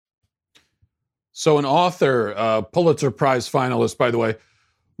So an author, Pulitzer Prize finalist, by the way,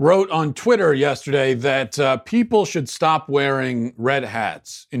 wrote on Twitter yesterday that people should stop wearing red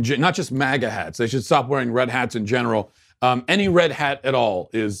hats, not just MAGA hats. They should stop wearing red hats in general. Any red hat at all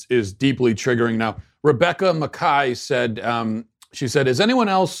is deeply triggering. Now, Rebecca Mackay said, she said, is anyone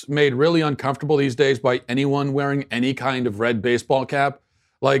else made really uncomfortable these days by anyone wearing any kind of red baseball cap?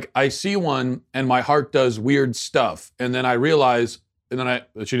 Like, I see one and my heart does weird stuff. And then I realize, she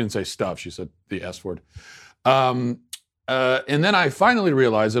didn't say stuff, she said the S word. And then I finally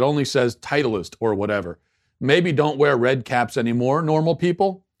realized it only says Titleist or whatever. Maybe don't wear red caps anymore, normal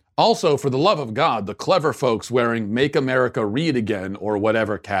people. Also, for the love of God, the clever folks wearing Make America Read Again or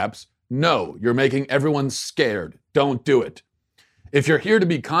whatever caps, no, you're making everyone scared. Don't do it. If you're here to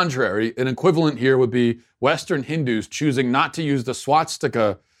be contrary, an equivalent here would be Western Hindus choosing not to use the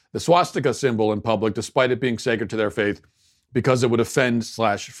swastika symbol in public, despite it being sacred to their faith, because it would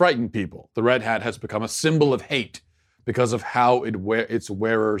offend/frighten people. The red hat has become a symbol of hate because of how its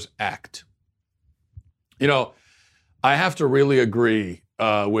wearers act. You know, I have to really agree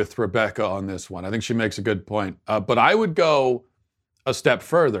with Rebecca on this one. I think she makes a good point. But I would go a step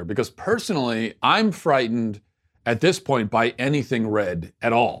further because personally, I'm frightened at this point by anything red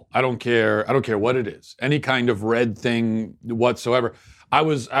at all. I don't care what it is. Any kind of red thing whatsoever. I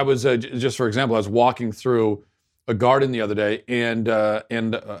was just for example, I was walking through a garden the other day and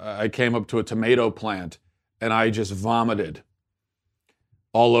I came up to a tomato plant and I just vomited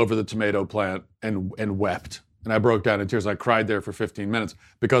all over the tomato plant and wept. And I broke down in tears. I cried there for 15 minutes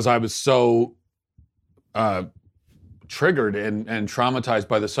because I was so triggered and traumatized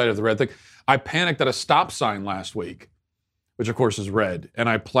by the sight of the red thing. I panicked at a stop sign last week, which of course is red, and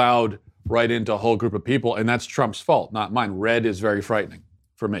I plowed right into a whole group of people, and that's Trump's fault, not mine. Red is very frightening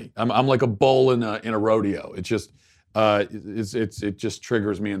for me. I'm like a bull in a rodeo. It just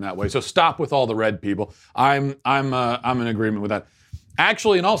triggers me in that way. So stop with all the red people. I'm in agreement with that.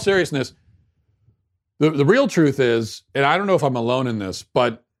 Actually, in all seriousness, the real truth is, and I don't know if I'm alone in this,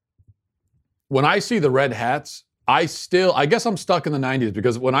 but when I see the red hats, I guess I'm stuck in the 90s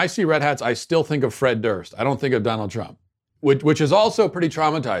because when I see red hats, I still think of Fred Durst. I don't think of Donald Trump, which is also pretty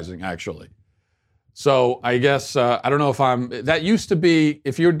traumatizing, actually. So I guess, I don't know if that used to be,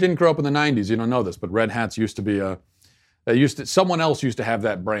 if you didn't grow up in the 90s, you don't know this, but red hats used to be someone else used to have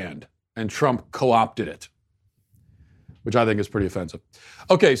that brand and Trump co-opted it, which I think is pretty offensive.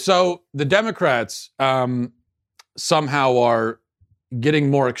 Okay, so the Democrats somehow are getting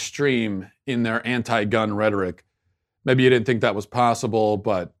more extreme in their anti-gun rhetoric. Maybe you didn't think that was possible,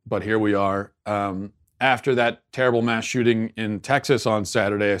 but here we are. After that terrible mass shooting in Texas on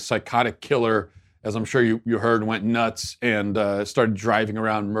Saturday, a psychotic killer, as I'm sure you heard, went nuts and started driving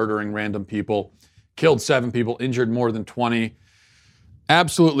around murdering random people, killed 7 people, injured more than 20.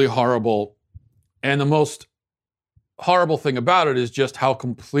 Absolutely horrible. And the most horrible thing about it is just how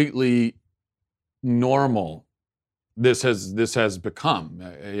completely normal this has become.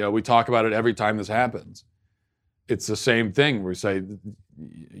 We talk about it every time this happens. It's the same thing. We say,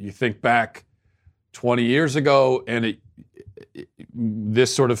 you think back 20 years ago, and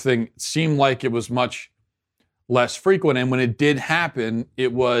this sort of thing seemed like it was much less frequent. And when it did happen,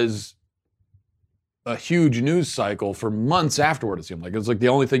 it was a huge news cycle for months afterward, it seemed like. It was like the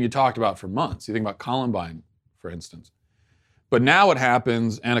only thing you talked about for months. You think about Columbine, for instance. But now it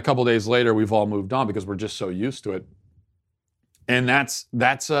happens, and a couple days later, we've all moved on because we're just so used to it. And that's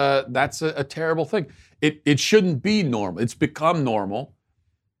a terrible thing. It shouldn't be normal. It's become normal,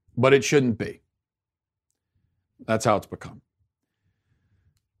 but it shouldn't be. That's how it's become.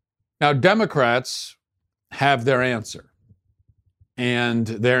 Now, Democrats have their answer. And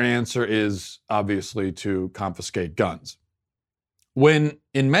their answer is obviously to confiscate guns. When,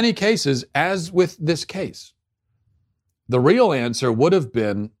 in many cases, as with this case, the real answer would have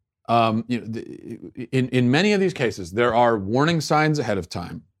been, in many of these cases, there are warning signs ahead of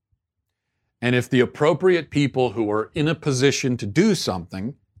time. And if the appropriate people who were in a position to do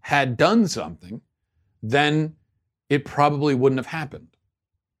something had done something, then it probably wouldn't have happened.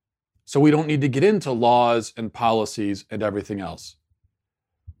 So we don't need to get into laws and policies and everything else.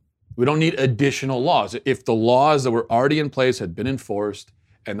 We don't need additional laws. If the laws that were already in place had been enforced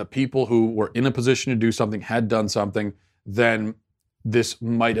and the people who were in a position to do something had done something, then this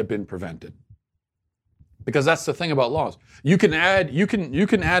might have been prevented. Because that's the thing about laws. You can add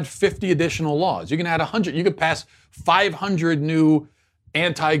 50 additional laws. You can add 100. You could pass 500 new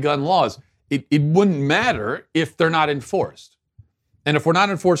anti-gun laws. It wouldn't matter if they're not enforced. And if we're not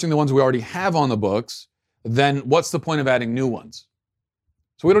enforcing the ones we already have on the books, then what's the point of adding new ones?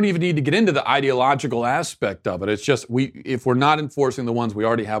 So we don't even need to get into the ideological aspect of it. It's just if we're not enforcing the ones we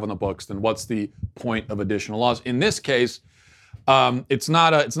already have on the books, then what's the point of additional laws? In this case, it's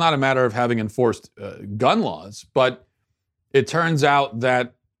not a matter of having enforced gun laws, but it turns out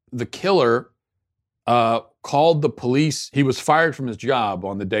that the killer called the police. He was fired from his job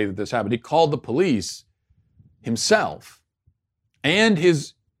on the day that this happened. He called the police himself, and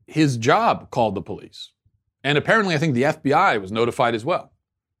his job called the police. And apparently, I think the FBI was notified as well.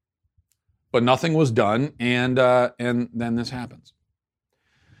 But nothing was done, and then this happens.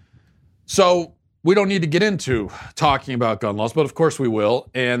 So we don't need to get into talking about gun laws, but of course we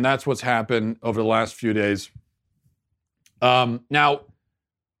will, and that's what's happened over the last few days. Now,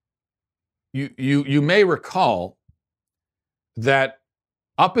 you may recall that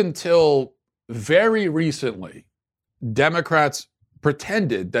up until very recently, Democrats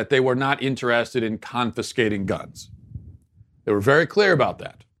pretended that they were not interested in confiscating guns. They were very clear about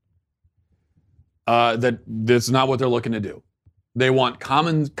that. That that's not what they're looking to do. They want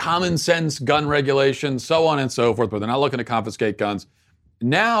common sense gun regulations, so on and so forth, but they're not looking to confiscate guns.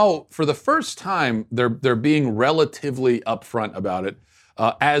 Now, for the first time, they're being relatively upfront about it,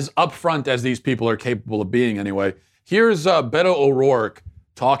 as upfront as these people are capable of being anyway. Here's Beto O'Rourke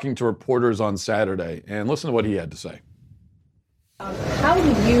talking to reporters on Saturday, and listen to what he had to say. How do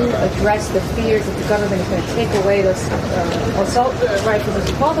you address the fears that the government is going to take away those assault rifles, as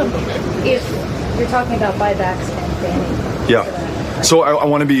you call them, if you're talking about buybacks and banning? Yeah. So I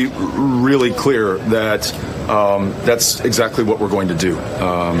want to be really clear that that's exactly what we're going to do.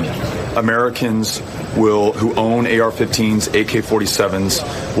 Americans who own AR-15s,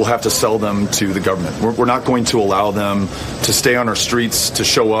 AK-47s, will have to sell them to the government. We're not going to allow them to stay on our streets, to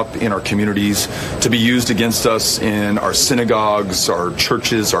show up in our communities, to be used against us in our synagogues, our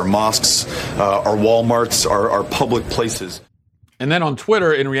churches, our mosques, our Walmarts, our public places. And then on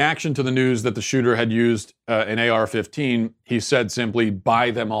Twitter, in reaction to the news that the shooter had used an AR-15, he said simply, "Buy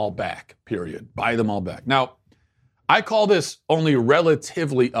them all back, period. Buy them all back." Now, I call this only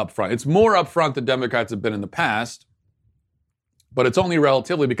relatively upfront. It's more upfront than Democrats have been in the past, but it's only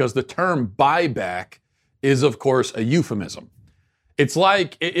relatively because the term buyback is, of course, a euphemism. It's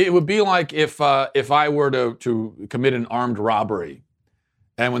like, it would be like if I were to commit an armed robbery,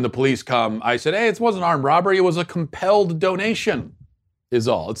 and when the police come, I said, "Hey, it wasn't armed robbery, it was a compelled donation," is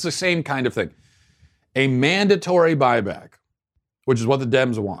all. It's the same kind of thing. A mandatory buyback, which is what the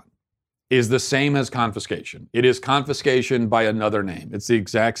Dems want, is the same as confiscation. It is confiscation by another name. It's the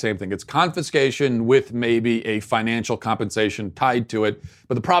exact same thing. It's confiscation with maybe a financial compensation tied to it.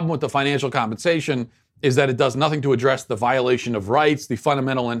 But the problem with the financial compensation is that it does nothing to address the violation of rights, the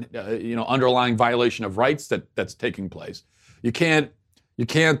fundamental and underlying violation of rights that's taking place. You can't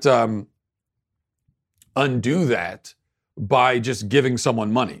undo that by just giving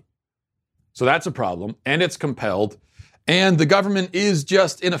someone money. So that's a problem, and it's compelled. And the government is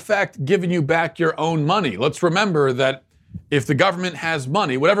just, in effect, giving you back your own money. Let's remember that if the government has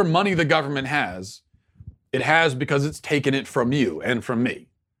money, whatever money the government has, it has because it's taken it from you and from me.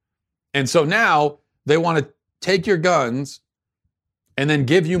 And so now they want to take your guns and then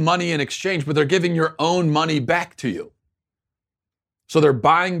give you money in exchange, but they're giving your own money back to you. So they're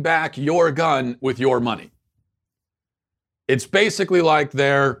buying back your gun with your money. It's basically like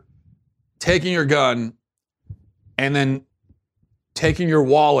they're taking your gun and then taking your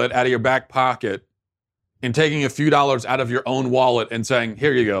wallet out of your back pocket and taking a few dollars out of your own wallet and saying,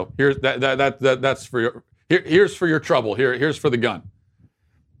 "Here you go. Here's that's for your here's for your trouble. Here's for the gun."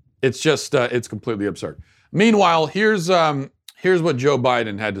 It's just it's completely absurd. Meanwhile, here's what Joe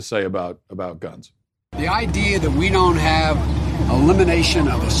Biden had to say about guns. The idea that we don't have elimination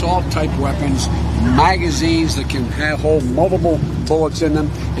of assault-type weapons, magazines that can hold multiple bullets in them,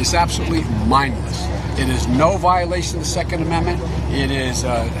 is absolutely mindless. It is no violation of the Second Amendment.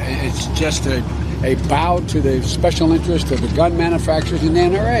 It's just a bow to the special interest of the gun manufacturers and the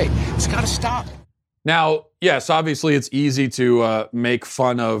NRA. It's got to stop. Now, yes, obviously it's easy to make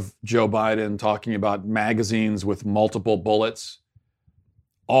fun of Joe Biden talking about magazines with multiple bullets.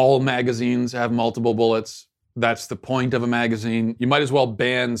 All magazines have multiple bullets. That's the point of a magazine. You might as well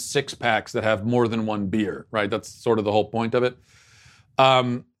ban six-packs that have more than one beer, right? That's sort of the whole point of it.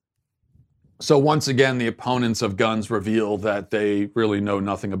 So once again, the opponents of guns reveal that they really know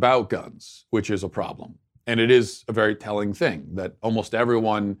nothing about guns, which is a problem. And it is a very telling thing that almost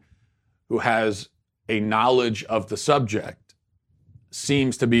everyone who has a knowledge of the subject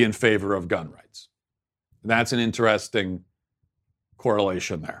seems to be in favor of gun rights. That's an interesting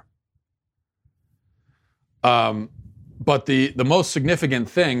correlation there. But the most significant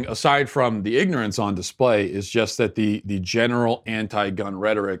thing, aside from the ignorance on display, is just that the general anti-gun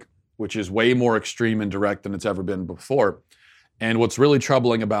rhetoric, which is way more extreme and direct than it's ever been before. And what's really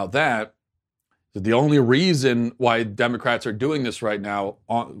troubling about that is the only reason why Democrats are doing this right now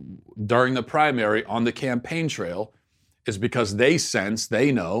during the primary on the campaign trail is because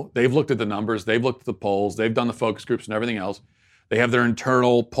they know, they've looked at the numbers, they've looked at the polls, they've done the focus groups and everything else. They have their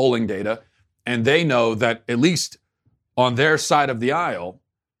internal polling data, and they know that at least on their side of the aisle,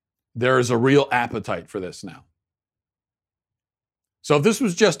 there is a real appetite for this now. So if this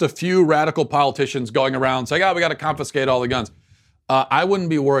was just a few radical politicians going around saying, we got to confiscate all the guns, I wouldn't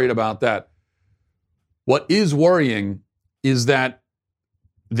be worried about that. What is worrying is that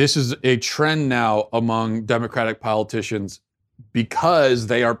this is a trend now among Democratic politicians because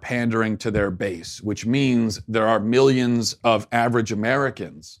they are pandering to their base, which means there are millions of average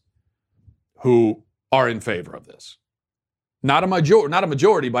Americans who are in favor of this. Not a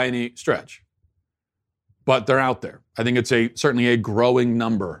majority by any stretch, but they're out there. I think it's certainly a growing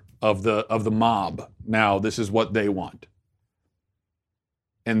number of the mob. Now, this is what they want.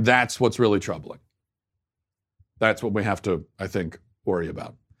 And that's what's really troubling. That's what we have to, I think, worry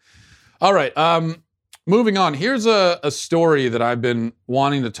about. All right, moving on. Here's a story that I've been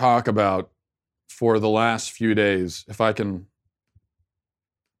wanting to talk about for the last few days, if I can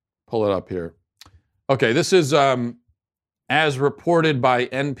pull it up here. Okay, this is, as reported by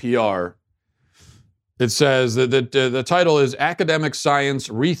NPR, it says that the title is Academic Science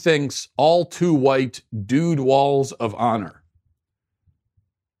Rethinks All Too White Dude Walls of Honor.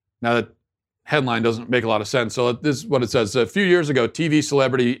 Now, that headline doesn't make a lot of sense. So this is what it says. A few years ago, TV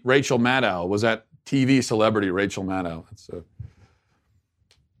celebrity Rachel Maddow was at TV celebrity Rachel Maddow.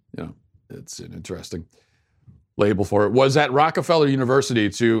 It's an interesting label for it. Was at Rockefeller University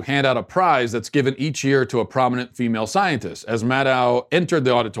to hand out a prize that's given each year to a prominent female scientist. As Maddow entered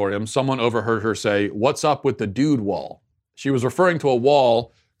the auditorium, someone overheard her say, "What's up with the dude wall?" She was referring to a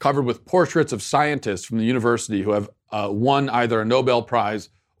wall covered with portraits of scientists from the university who have won either a Nobel Prize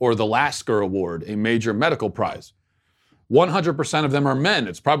or the Lasker Award, a major medical prize. 100% of them are men.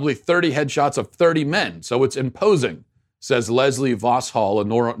 It's probably 30 headshots of 30 men, so it's imposing, says Leslie Vosshall, a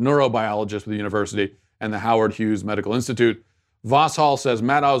neurobiologist with the university and the Howard Hughes Medical Institute. Vosshall says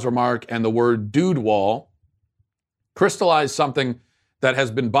Maddow's remark and the word dude wall crystallized something that has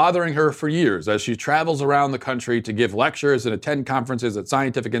been bothering her for years as she travels around the country to give lectures and attend conferences at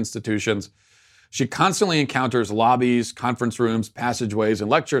scientific institutions. She constantly encounters lobbies, conference rooms, passageways, and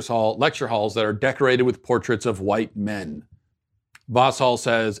lecture halls that are decorated with portraits of white men. Vosshall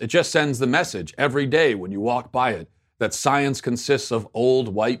says, it just sends the message every day when you walk by it that science consists of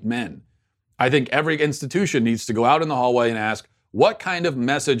old white men. I think every institution needs to go out in the hallway and ask, what kind of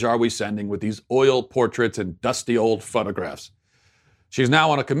message are we sending with these oil portraits and dusty old photographs? She's now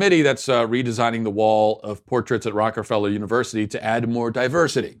on a committee that's redesigning the wall of portraits at Rockefeller University to add more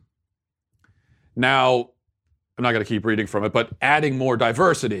diversity. Now, I'm not going to keep reading from it, but adding more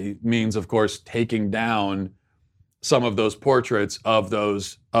diversity means, of course, taking down some of those portraits of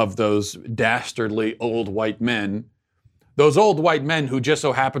those dastardly old white men, those old white men who just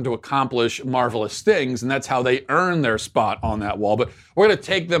so happen to accomplish marvelous things, and that's how they earn their spot on that wall. But we're going to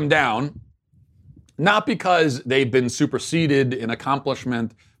take them down, not because they've been superseded in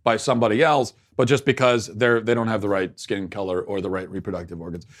accomplishment by somebody else, but just because they don't have the right skin color or the right reproductive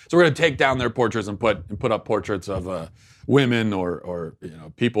organs. So we're going to take down their portraits and put up portraits of women or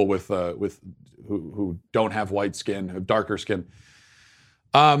people with who don't have white skin, who have darker skin.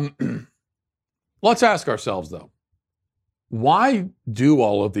 Let's ask ourselves though, why do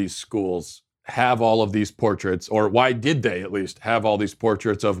all of these schools have all of these portraits, or why did they at least have all these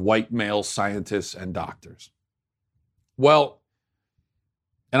portraits of white male scientists and doctors? Well,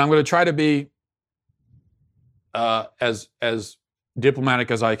 and I'm going to try to be as diplomatic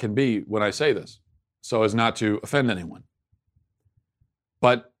as I can be when I say this, so as not to offend anyone.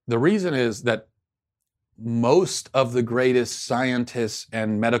 But the reason is that most of the greatest scientists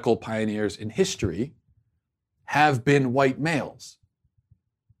and medical pioneers in history have been white males.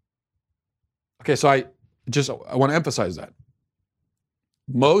 Okay, so I want to emphasize that.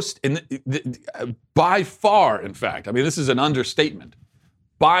 By far, in fact, I mean, this is an understatement.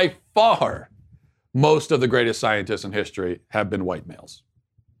 By far, most of the greatest scientists in history have been white males.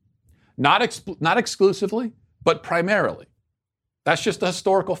 Not exclusively, but primarily. That's just a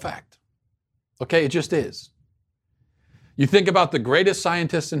historical fact. Okay, it just is. You think about the greatest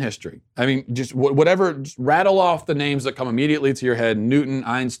scientists in history. I mean, just just rattle off the names that come immediately to your head. Newton,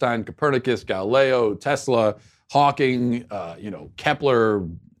 Einstein, Copernicus, Galileo, Tesla, Hawking, Kepler,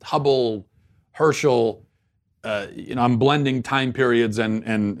 Hubble, Herschel. I'm blending time periods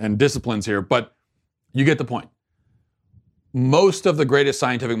and disciplines here, but you get the point. Most of the greatest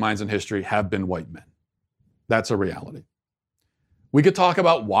scientific minds in history have been white men. That's a reality. We could talk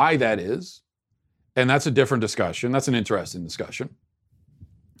about why that is, and that's a different discussion. That's an interesting discussion.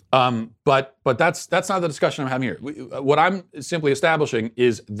 But that's not the discussion I'm having here. What I'm simply establishing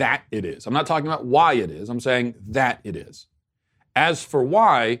is that it is. I'm not talking about why it is. I'm saying that it is. As for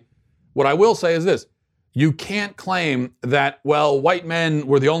why, what I will say is this. You can't claim that, well, white men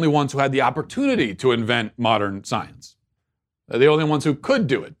were the only ones who had the opportunity to invent modern science. They're the only ones who could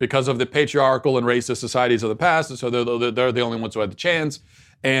do it because of the patriarchal and racist societies of the past, so they're the only ones who had the chance,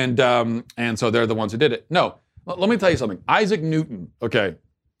 and so they're the ones who did it. No, let me tell you something. Isaac Newton, okay,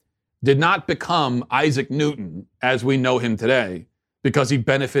 did not become Isaac Newton as we know him today because he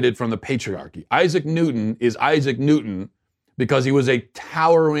benefited from the patriarchy. Isaac Newton is Isaac Newton because he was a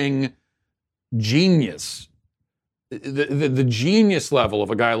towering genius. The genius level of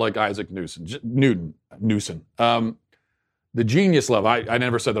a guy like Isaac Newton. The genius level, I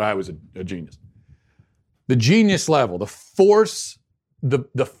never said that I was a genius. The genius level, the force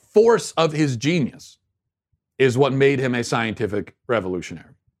of his genius is what made him a scientific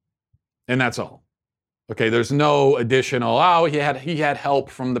revolutionary. And that's all. Okay, there's no additional, he had help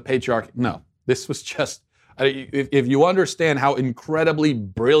from the patriarchy. No, this was just, if you understand how incredibly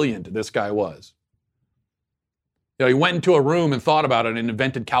brilliant this guy was. He went into a room and thought about it and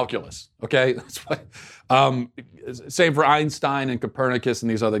invented calculus. Okay, that's what. Same for Einstein and Copernicus and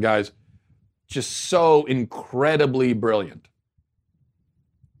these other guys. Just so incredibly brilliant,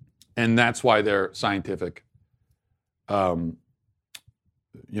 and that's why they're scientific, pioneers,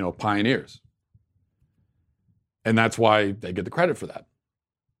 and that's why they get the credit for that.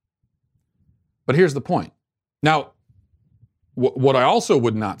 But here's the point. Now, what I also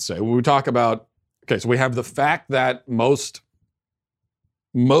would not say when we talk about. Okay, so we have the fact that most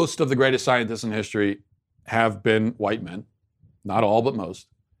of the greatest scientists in history have been white men. Not all, but most.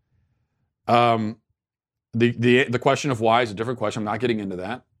 The question of why is a different question. I'm not getting into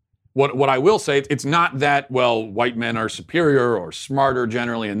that. What I will say, it's not that, well, white men are superior or smarter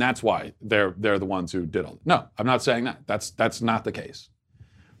generally, and that's why they're the ones who did all. No, I'm not saying that. That's not the case.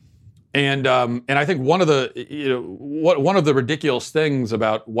 And I think one of the ridiculous things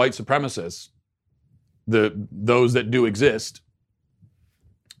about white supremacists, those that do exist,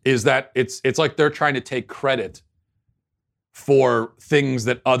 is that it's like they're trying to take credit for things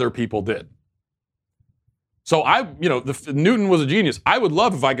that other people did. So Newton was a genius. I would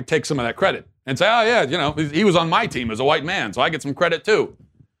love if I could take some of that credit and say, oh yeah, he was on my team as a white man, so I get some credit too.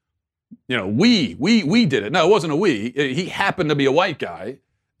 We did it. No, it wasn't a we. He happened to be a white guy,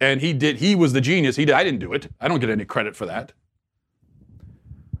 and he was the genius. I didn't do it. I don't get any credit for that.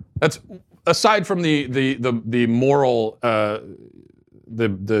 That's aside from the moral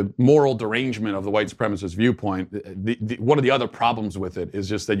the moral derangement of the white supremacist viewpoint. One of the other problems with it is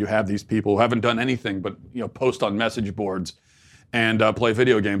just that you have these people who haven't done anything but post on message boards and play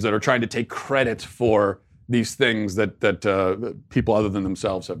video games that are trying to take credit for these things that people other than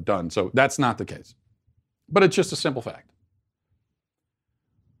themselves have done. So that's not the case. But it's just a simple fact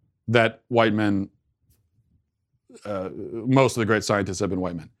that white men, most of the great scientists have been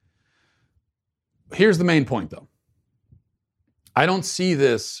white men. Here's the main point, though. I don't see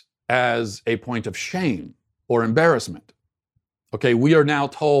this as a point of shame or embarrassment. Okay, we are now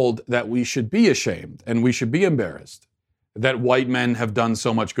told that we should be ashamed and we should be embarrassed that white men have done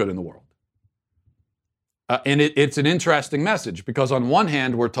so much good in the world. And it's an interesting message because on one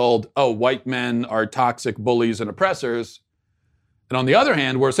hand, we're told, white men are toxic bullies and oppressors. And on the other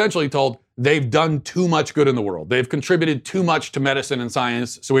hand, we're essentially told they've done too much good in the world. They've contributed too much to medicine and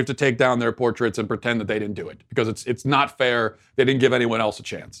science, so we have to take down their portraits and pretend that they didn't do it because it's not fair. They didn't give anyone else a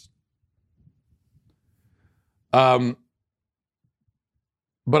chance. But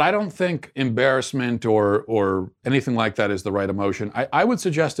I don't think embarrassment or anything like that is the right emotion. I would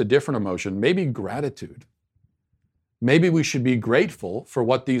suggest a different emotion, maybe gratitude. Maybe we should be grateful for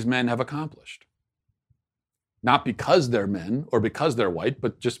what these men have accomplished. Not because they're men or because they're white,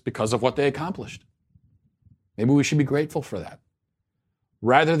 but just because of what they accomplished. Maybe we should be grateful for that.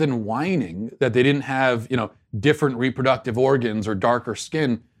 Rather than whining that they didn't have, different reproductive organs or darker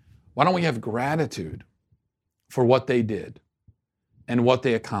skin, why don't we have gratitude for what they did and what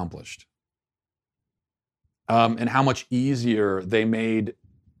they accomplished? And how much easier they made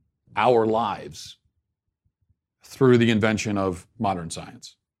our lives through the invention of modern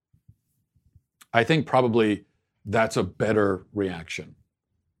science. I think probably that's a better reaction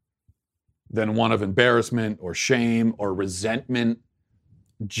than one of embarrassment or shame or resentment,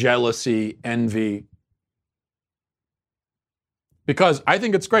 jealousy, envy. Because I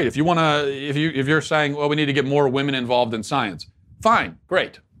think it's great. If you're saying, well, we need to get more women involved in science, fine,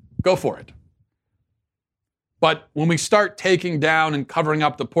 great, go for it. But when we start taking down and covering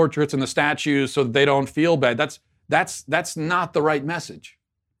up the portraits and the statues so that they don't feel bad, that's not the right message.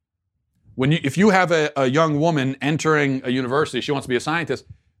 If you have a young woman entering a university, she wants to be a scientist,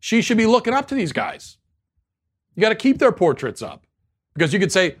 she should be looking up to these guys. You got to keep their portraits up. Because you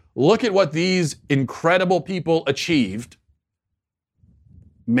could say, look at what these incredible people achieved.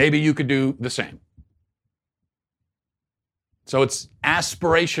 Maybe you could do the same. So it's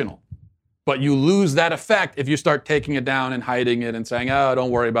aspirational. But you lose that effect if you start taking it down and hiding it and saying, oh,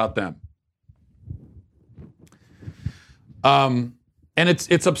 don't worry about them. And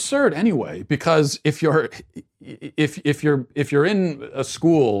it's absurd anyway, because if you're in a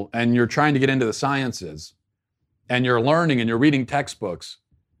school and you're trying to get into the sciences and you're learning and you're reading textbooks,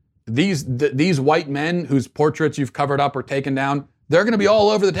 these white men whose portraits you've covered up or taken down, they're going to be all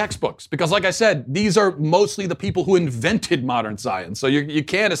over the textbooks. Because like I said, these are mostly the people who invented modern science. So you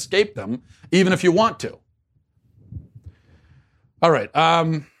can't escape them, even if you want to. All right.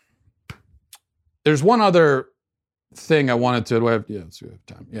 There's one other thing I wanted to... let's see, we have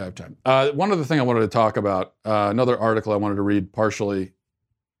time. Yeah, I have time. One other thing I wanted to talk about, another article I wanted to read partially,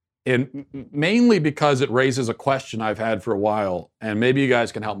 and mainly because it raises a question I've had for a while, and maybe you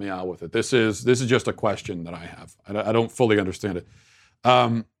guys can help me out with it. This is just a question that I have. I don't fully understand it.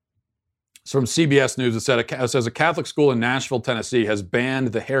 It's from CBS News. It says a Catholic school in Nashville, Tennessee has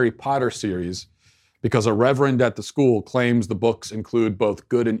banned the Harry Potter series because a reverend at the school claims the books include both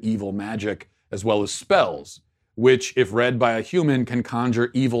good and evil magic as well as spells, which, if read by a human, can conjure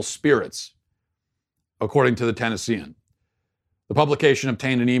evil spirits, according to the Tennessean. The publication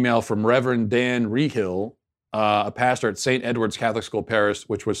obtained an email from Reverend Dan Rehill, a pastor at St. Edward's Catholic School Parish,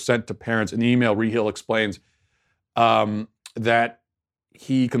 which was sent to parents. In the email, Rehill explains that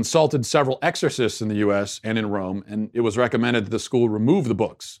he consulted several exorcists in the U.S. and in Rome, and it was recommended that the school remove the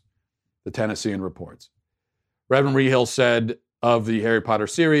books, the Tennessean reports. Reverend Rehill said of the Harry Potter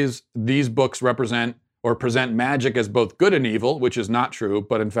series, these books present magic as both good and evil, which is not true,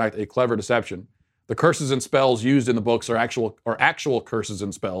 but in fact a clever deception. The curses and spells used in the books are actual curses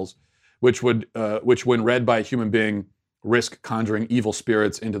and spells, which when read by a human being, risk conjuring evil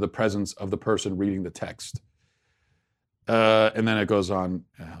spirits into the presence of the person reading the text. And then it goes on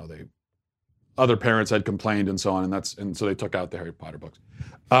how other parents had complained and so on, and so they took out the Harry Potter books.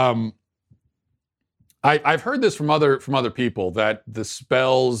 I've heard this from other people that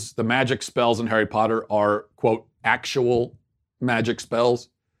the magic spells in Harry Potter are, quote, actual magic spells.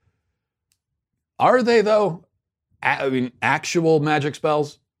 Are they, though? I mean, actual magic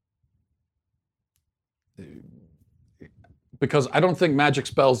spells? Because I don't think magic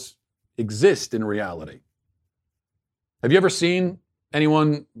spells exist in reality. Have you ever seen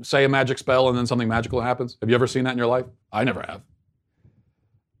anyone say a magic spell and then something magical happens? Have you ever seen that in your life? I never have.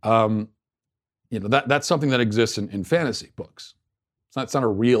 That's something that exists in fantasy books. It's not a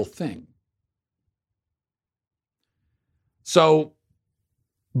real thing. So,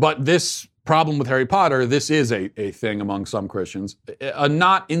 but this problem with Harry Potter, this is a thing among some Christians, a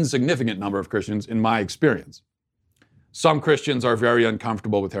not insignificant number of Christians in my experience. Some Christians are very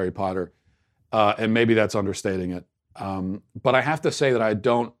uncomfortable with Harry Potter, and maybe that's understating it. But I have to say that I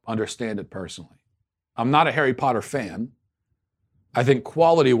don't understand it personally. I'm not a Harry Potter fan. I think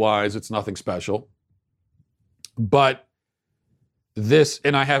quality-wise, it's nothing special. But this,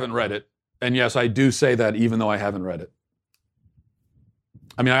 and I haven't read it, and yes, I do say that even though I haven't read it.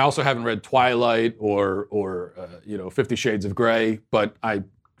 I mean, I also haven't read Twilight or 50 Shades of Grey, but I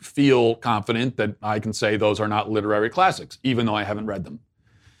feel confident that I can say those are not literary classics, even though I haven't read them.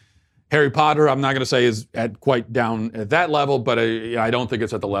 Harry Potter, I'm not going to say is at quite down at that level, but I don't think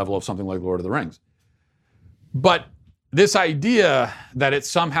it's at the level of something like Lord of the Rings. But this idea that it's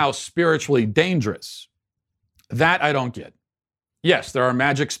somehow spiritually dangerous, that I don't get. Yes, there are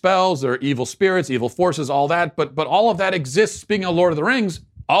magic spells, there are evil spirits, evil forces, all that, but all of that exists. Speaking of Lord of the Rings,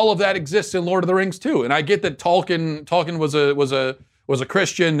 all of that exists in Lord of the Rings too. And I get that Tolkien was a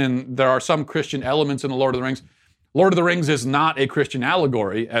Christian, and there are some Christian elements in the Lord of the Rings. Lord of the Rings is not a Christian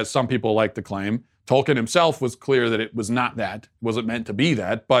allegory, as some people like to claim. Tolkien himself was clear that it was not that, wasn't meant to be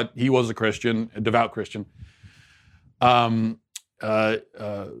that, but he was a Christian, a devout Christian. So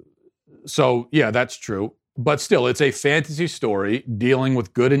yeah, that's true. But still, it's a fantasy story dealing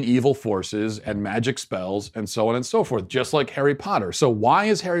with good and evil forces and magic spells and so on and so forth, just like Harry Potter. So why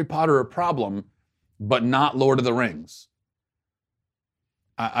is Harry Potter a problem, but not Lord of the Rings?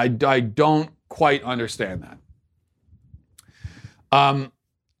 I don't quite understand that.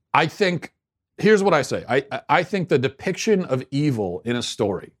 I think here's what I say. I think the depiction of evil in a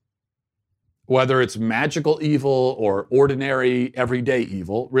story, whether it's magical evil or ordinary, everyday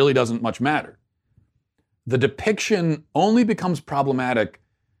evil, really doesn't much matter. The depiction only becomes problematic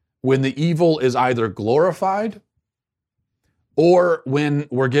when the evil is either glorified or when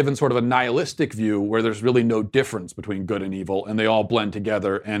we're given sort of a nihilistic view where there's really no difference between good and evil and they all blend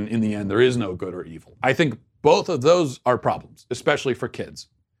together and in the end there is no good or evil. I think both of those are problems, especially for kids.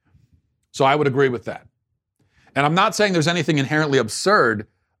 So I would agree with that. And I'm not saying there's anything inherently absurd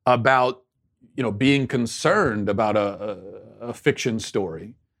about, being concerned about a fiction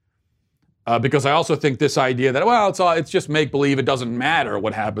story. Because I also think this idea that, it's just make-believe, it doesn't matter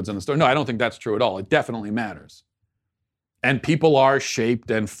what happens in the story. No, I don't think that's true at all. It definitely matters. And people are shaped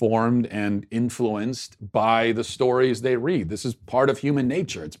and formed and influenced by the stories they read. This is part of human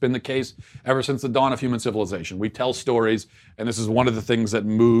nature. It's been the case ever since the dawn of human civilization. We tell stories, and this is one of the things that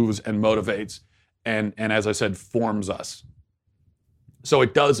moves and motivates and as I said, forms us. So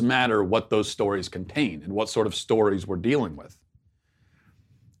it does matter what those stories contain and what sort of stories we're dealing with.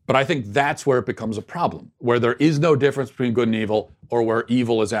 But I think that's where it becomes a problem, where there is no difference between good and evil, or where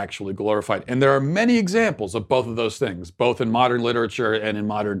evil is actually glorified. And there are many examples of both of those things, both in modern literature and in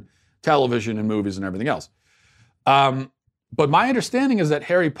modern television and movies and everything else. But my understanding is that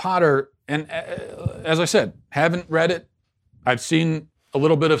Harry Potter, and as I said, haven't read it. I've seen a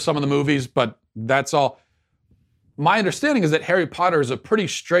little bit of some of the movies, but that's all. My understanding is that Harry Potter is a pretty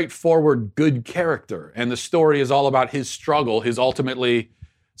straightforward, good character, and the story is all about his struggle, his ultimately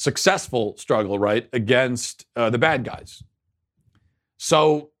successful struggle, right, against the bad guys.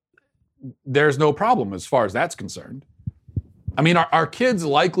 So there's no problem as far as that's concerned. I mean, are kids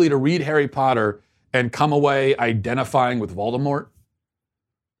likely to read Harry Potter and come away identifying with Voldemort?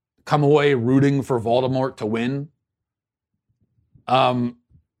 Come away rooting for Voldemort to win?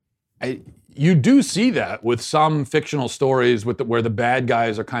 You do see that with some fictional stories where the bad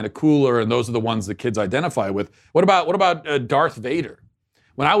guys are kind of cooler, and those are the ones that kids identify with. What about Darth Vader?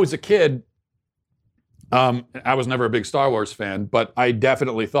 When I was a kid, I was never a big Star Wars fan, but I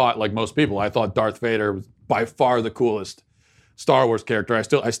definitely thought, like most people, I thought Darth Vader was by far the coolest Star Wars character.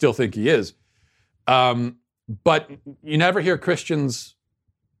 I still think he is. But you never hear Christians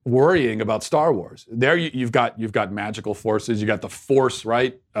worrying about Star Wars. There you've got magical forces. You got the Force,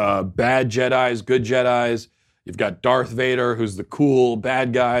 right? Bad Jedis, good Jedis. You've got Darth Vader, who's the cool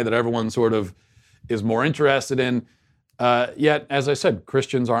bad guy that everyone sort of is more interested in. Yet, as I said,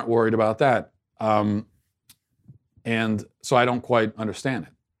 Christians aren't worried about that. And so I don't quite understand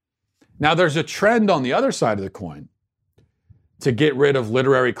it. Now, there's a trend on the other side of the coin to get rid of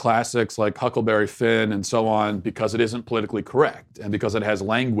literary classics like Huckleberry Finn and so on because it isn't politically correct and because it has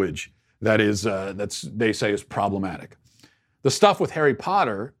language that is they say is problematic. The stuff with Harry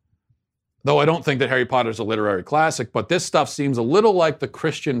Potter, though I don't think that Harry Potter is a literary classic, but this stuff seems a little like the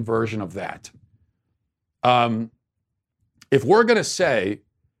Christian version of that. If we're going to say,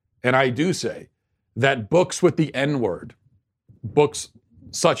 and I do say, that books with the N-word, books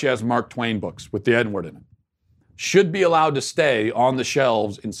such as Mark Twain books with the N-word in it, should be allowed to stay on the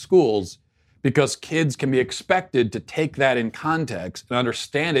shelves in schools because kids can be expected to take that in context and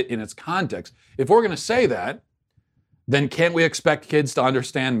understand it in its context. If we're going to say that, then can't we expect kids to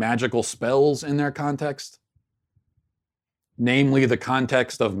understand magical spells in their context? Namely, the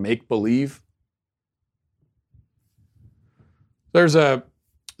context of make-believe? There's an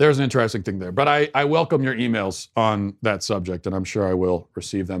interesting thing there, but I welcome your emails on that subject, and I'm sure I will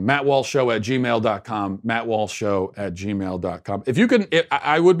receive them. MattWalshShow@gmail.com, MattWalshShow@gmail.com. If you can,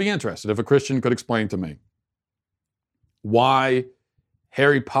 I would be interested if a Christian could explain to me why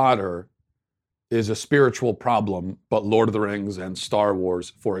Harry Potter is a spiritual problem, but Lord of the Rings and Star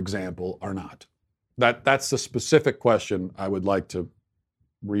Wars, for example, are not. That's the specific question I would like to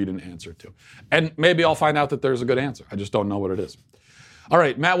read an answer to. And maybe I'll find out that there's a good answer. I just don't know what it is. All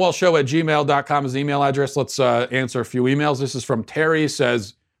right, MattWalshShow@gmail.com is the email address. Let's answer a few emails. This is from Terry.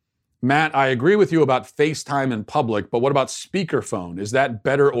 Says, Matt, I agree with you about FaceTime in public, but what about speakerphone? Is that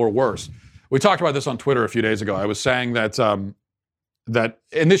better or worse? We talked about this on Twitter a few days ago. I was saying that, and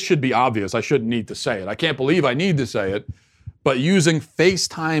this should be obvious. I shouldn't need to say it. I can't believe I need to say it, but using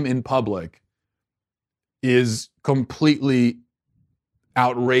FaceTime in public is completely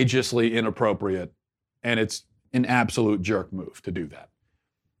outrageously inappropriate, and it's an absolute jerk move to do that.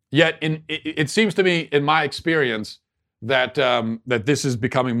 Yet, it seems to me, in my experience, that this is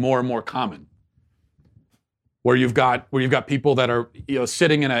becoming more and more common. Where you've got people that are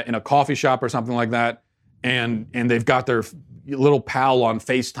sitting in a coffee shop or something like that, and they've got their little pal on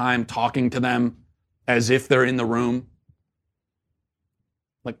FaceTime talking to them as if they're in the room.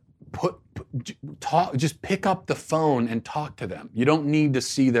 Like, Just pick up the phone and talk to them. You don't need to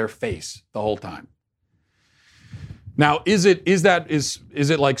see their face the whole time. Now, is it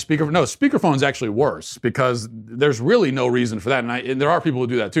like speakerphone? No, speakerphone is actually worse because there's really no reason for that. And there are people who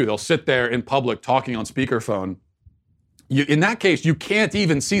do that too. They'll sit there in public talking on speakerphone. In that case, you can't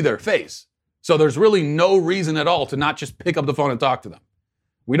even see their face. So there's really no reason at all to not just pick up the phone and talk to them.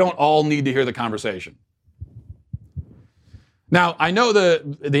 We don't all need to hear the conversation. Now, I know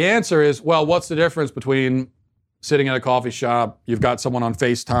the answer is, well, what's the difference between sitting at a coffee shop, you've got someone on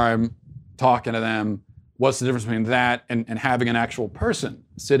FaceTime talking to them, what's the difference between that and having an actual person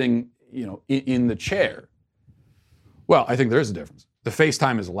sitting, in the chair? Well, I think there is a difference. The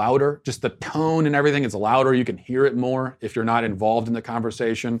FaceTime is louder, just the tone and everything is louder. You can hear it more if you're not involved in the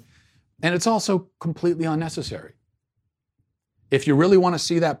conversation. And it's also completely unnecessary. If you really want to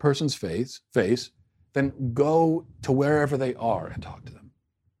see that person's face, then go to wherever they are and talk to them.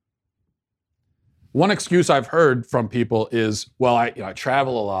 One excuse I've heard from people is, well, I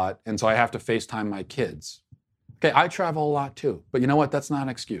travel a lot, and so I have to FaceTime my kids. Okay, I travel a lot too, but you know what? That's not an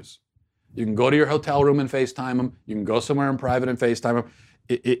excuse. You can go to your hotel room and FaceTime them. You can go somewhere in private and FaceTime them.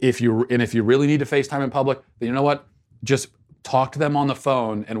 If you really need to FaceTime in public, then you know what? Just talk to them on the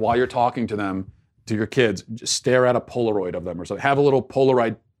phone, and while you're talking to them, to your kids, just stare at a Polaroid of them or something. Have a little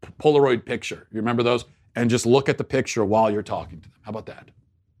Polaroid picture. You remember those? And just look at the picture while you're talking to them. How about that?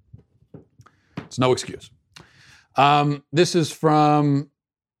 It's no excuse. This is from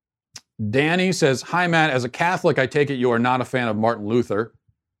Danny. Says, hi, Matt. As a Catholic, I take it you are not a fan of Martin Luther.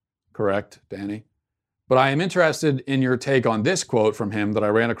 Correct, Danny. But I am interested in your take on this quote from him that I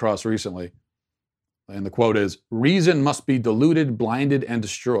ran across recently. And the quote is, reason must be diluted, blinded, and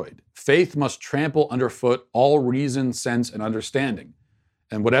destroyed. Faith must trample underfoot all reason, sense, and understanding.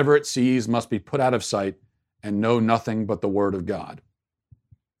 And whatever it sees must be put out of sight and know nothing but the word of God.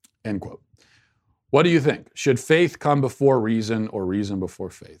 End quote. What do you think? Should faith come before reason or reason before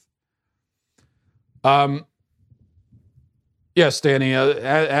faith? Yes, Danny,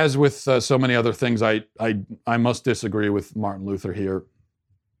 as with so many other things, I must disagree with Martin Luther here.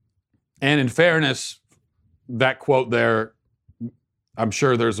 And in fairness, that quote there, I'm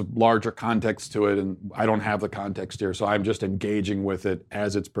sure there's a larger context to it, and I don't have the context here, so I'm just engaging with it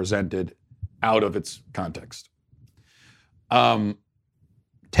as it's presented out of its context.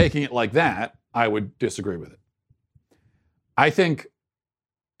 Taking it like that, I would disagree with it. I think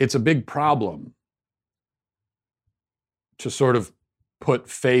it's a big problem to sort of put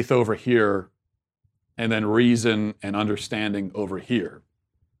faith over here and then reason and understanding over here,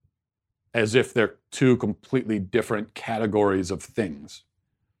 as if they're two completely different categories of things.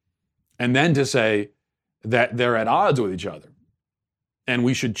 And then to say that they're at odds with each other and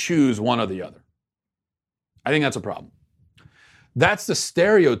we should choose one or the other. I think that's a problem. That's the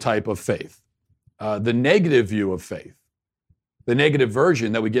stereotype of faith, the negative view of faith, the negative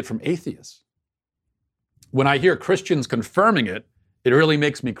version that we get from atheists. When I hear Christians confirming it, it really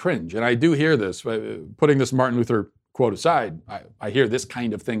makes me cringe. And I do hear this, putting this Martin Luther quote aside, I hear this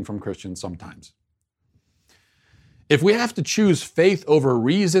kind of thing from Christians sometimes. If we have to choose faith over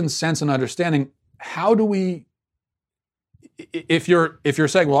reason, sense, and understanding, how do we, if you're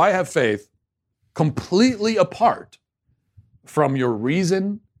saying, well, I have faith completely apart from your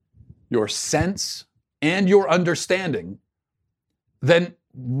reason, your sense, and your understanding, then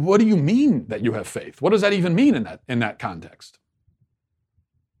what do you mean that you have faith? What does that even mean in that context?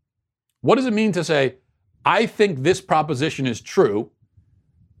 What does it mean to say, I think this proposition is true,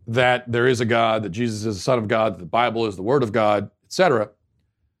 that there is a God, that Jesus is the Son of God, that the Bible is the Word of God, etc.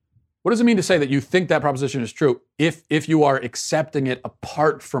 What does it mean to say that you think that proposition is true if you are accepting it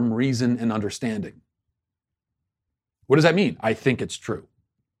apart from reason and understanding? What does that mean? I think it's true.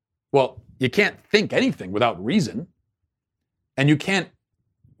 Well, you can't think anything without reason, and you can't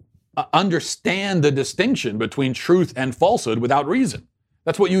understand the distinction between truth and falsehood without reason.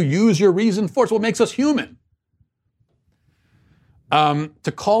 That's what you use your reason for. It's what makes us human.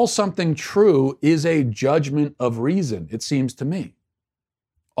 To call something true is a judgment of reason, it seems to me.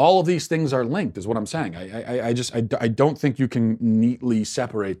 All of these things are linked, is what I'm saying. I don't think you can neatly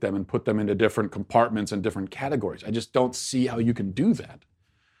separate them and put them into different compartments and different categories. I just don't see how you can do that.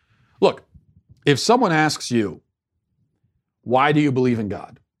 Look, if someone asks you, why do you believe in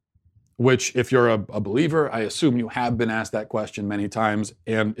God? Which, if you're a believer, I assume you have been asked that question many times,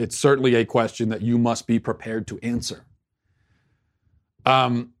 and it's certainly a question that you must be prepared to answer.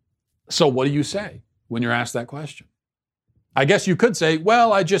 So what do you say when you're asked that question? I guess you could say,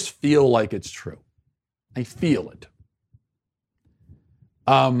 well, I just feel like it's true. I feel it.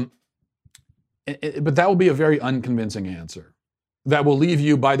 But that would be a very unconvincing answer. that will leave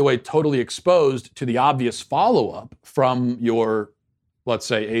you, by the way, totally exposed to the obvious follow-up from your, let's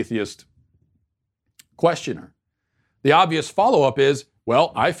say, atheist questioner. The obvious follow-up is,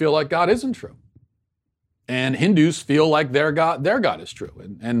 well, I feel like God isn't true. And Hindus feel like their God is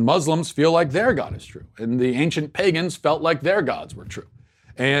true. And Muslims feel like their God is true. And the ancient pagans felt like their gods were true.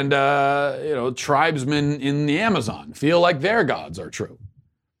 And, tribesmen in the Amazon feel like their gods are true.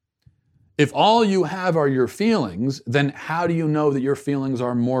 If all you have are your feelings, then how do you know that your feelings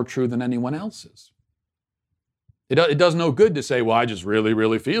are more true than anyone else's? It does no good to say, well, I just really,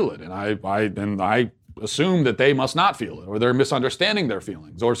 really feel it. And I assume that they must not feel it, or they're misunderstanding their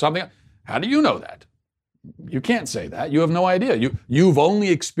feelings or something. How do you know that? You can't say that. You have no idea. You've only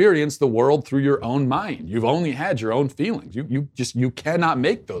experienced the world through your own mind. You've only had your own feelings. You cannot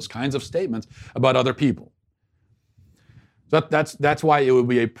make those kinds of statements about other people. That's why it would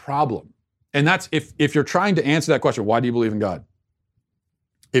be a problem. And that's if you're trying to answer that question, why do you believe in God?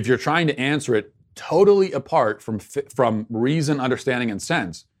 If you're trying to answer it totally apart from reason, understanding, and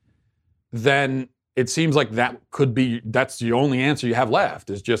sense, then it seems like that's the only answer you have left,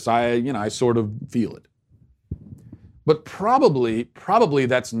 is just I sort of feel it. But probably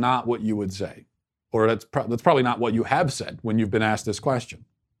that's not what you would say, or that's probably not what you have said when you've been asked this question.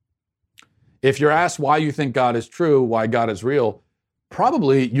 If you're asked why you think God is true, why God is real,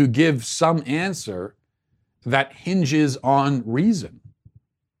 probably you give some answer that hinges on reason.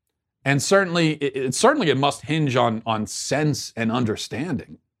 And certainly it must hinge on sense and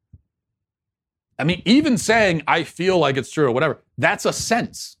understanding. I mean, even saying I feel like it's true or whatever, that's a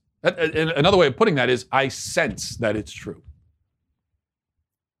sense. Another way of putting that is I sense that it's true.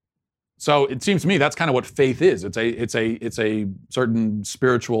 So it seems to me that's kind of what faith is. It's a certain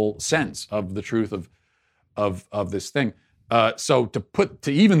spiritual sense of the truth of this thing. So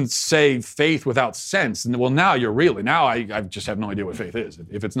to even say faith without sense, well, now I just have no idea what faith is.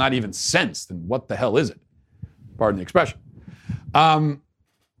 If it's not even sense, then what the hell is it? Pardon the expression.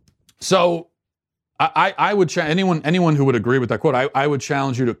 So I would anyone who would agree with that quote, I would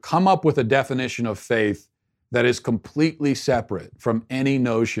challenge you to come up with a definition of faith that is completely separate from any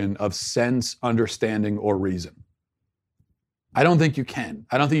notion of sense, understanding, or reason. I don't think you can.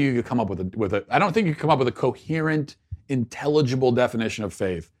 I don't think you could come up with a coherent, intelligible definition of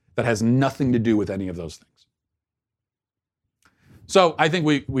faith that has nothing to do with any of those things. So I think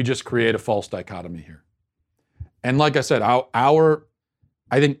we just create a false dichotomy here. And like I said, I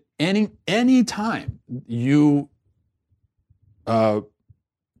think any time you come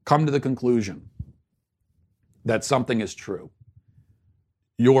to the conclusion that something is true,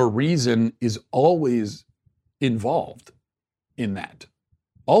 your reason is always involved in that.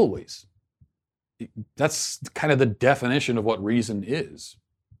 Always. That's kind of the definition of what reason is.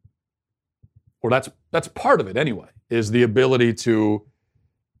 Or that's part of it anyway, is the ability to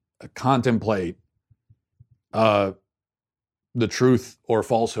contemplate the truth or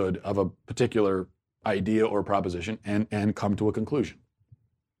falsehood of a particular idea or proposition and come to a conclusion.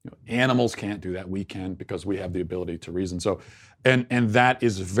 Animals can't do that. We can, because we have the ability to reason. So, and that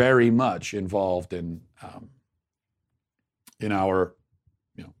is very much involved in our,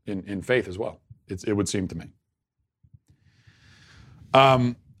 in faith as well. It would seem to me.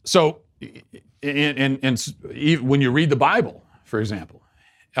 So, when you read the Bible, for example,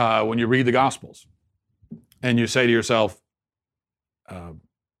 when you read the Gospels, and you say to yourself,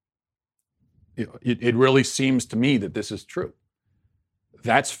 it really seems to me that this is true.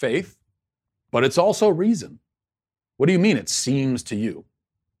 That's faith, but it's also reason. What do you mean it seems to you?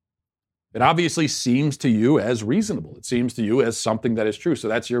 It obviously seems to you as reasonable. It seems to you as something that is true. So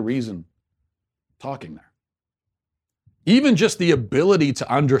that's your reason talking there. Even just the ability to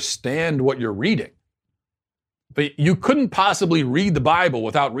understand what you're reading. But you couldn't possibly read the Bible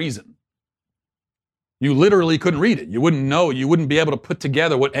without reason. You literally couldn't read it. You wouldn't know. You wouldn't be able to put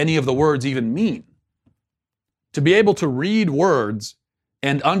together what any of the words even mean. To be able to read words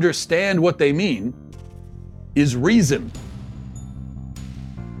and understand what they mean is reason.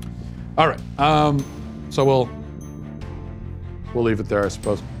 All right. So we'll leave it there, I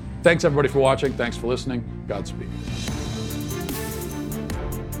suppose. Thanks everybody for watching. Thanks for listening. Godspeed.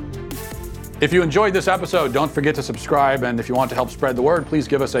 If you enjoyed this episode, don't forget to subscribe. And if you want to help spread the word, please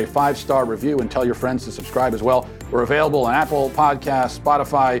give us a 5-star review and tell your friends to subscribe as well. We're available on Apple Podcasts,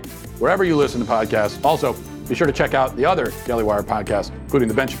 Spotify, wherever you listen to podcasts. Also, be sure to check out the other Daily Wire podcasts, including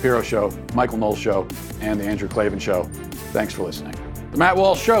The Ben Shapiro Show, Michael Knowles Show, and The Andrew Klavan Show. Thanks for listening. The Matt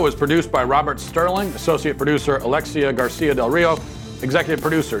Walsh Show is produced by Robert Sterling, associate producer Alexia Garcia Del Rio, executive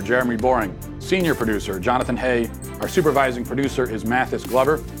producer Jeremy Boring, senior producer Jonathan Hay. Our supervising producer is Mathis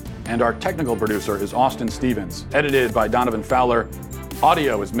Glover. and our technical producer is Austin Stevens, edited by Donovan Fowler.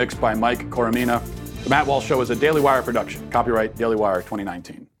 Audio is mixed by Mike Coromina. The Matt Walsh Show is a Daily Wire production. Copyright Daily Wire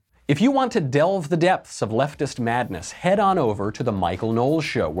 2019. If you want to delve the depths of leftist madness, head on over to The Michael Knowles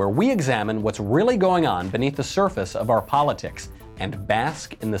Show, where we examine what's really going on beneath the surface of our politics and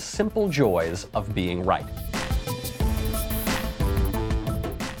bask in the simple joys of being right.